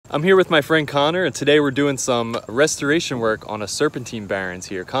I'm here with my friend Connor, and today we're doing some restoration work on a serpentine barrens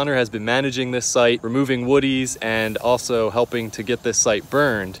here. Connor has been managing this site, removing woodies, and also helping to get this site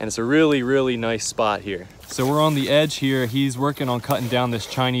burned. And it's a really, really nice spot here. So we're on the edge here. He's working on cutting down this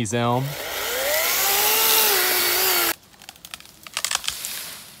Chinese elm.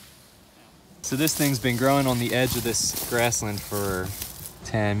 So this thing's been growing on the edge of this grassland for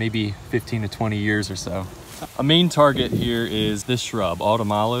 10, maybe 15 to 20 years or so. A main target here is this shrub,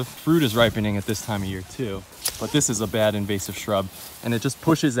 autumn olive. Fruit is ripening at this time of year too, but this is a bad invasive shrub and it just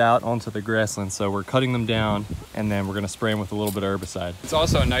pushes out onto the grassland. So we're cutting them down and then we're gonna spray them with a little bit of herbicide. It's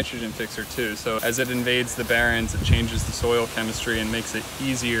also a nitrogen fixer too. So as it invades the barrens, it changes the soil chemistry and makes it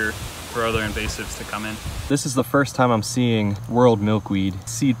easier for other invasives to come in. This is the first time I'm seeing world milkweed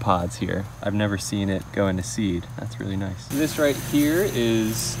seed pods here. I've never seen it go into seed. That's really nice. This right here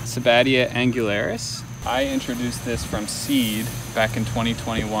is Sabbatia angularis. I introduced this from seed back in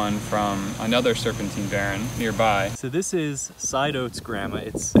 2021 from another serpentine barren nearby. So this is side oats grama.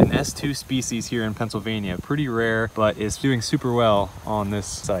 It's an S2 species here in Pennsylvania. Pretty rare, but is doing super well on this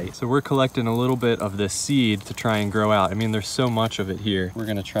site. So we're collecting a little bit of this seed to try and grow out. I mean, there's so much of it here. We're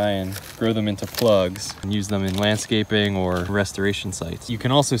gonna try and grow them into plugs and use them in landscaping or restoration sites. You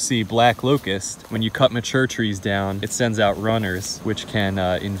can also see black locust. When you cut mature trees down, it sends out runners, which can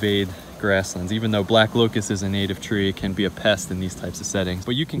invade grasslands. Even though black locust is a native tree, it can be a pest in these types of settings.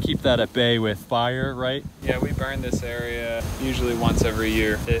 But you can keep that at bay with fire, right? Yeah, we burn this area usually once every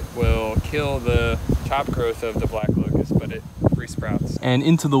year. It will kill the top growth of the black locust, but it resprouts. And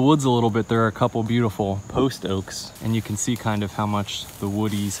into the woods a little bit, there are a couple beautiful post oaks, and you can see kind of how much the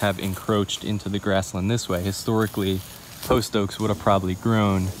woodies have encroached into the grassland this way. Historically, post oaks would have probably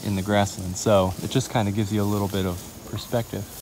grown in the grassland, so it just kind of gives you a little bit of perspective.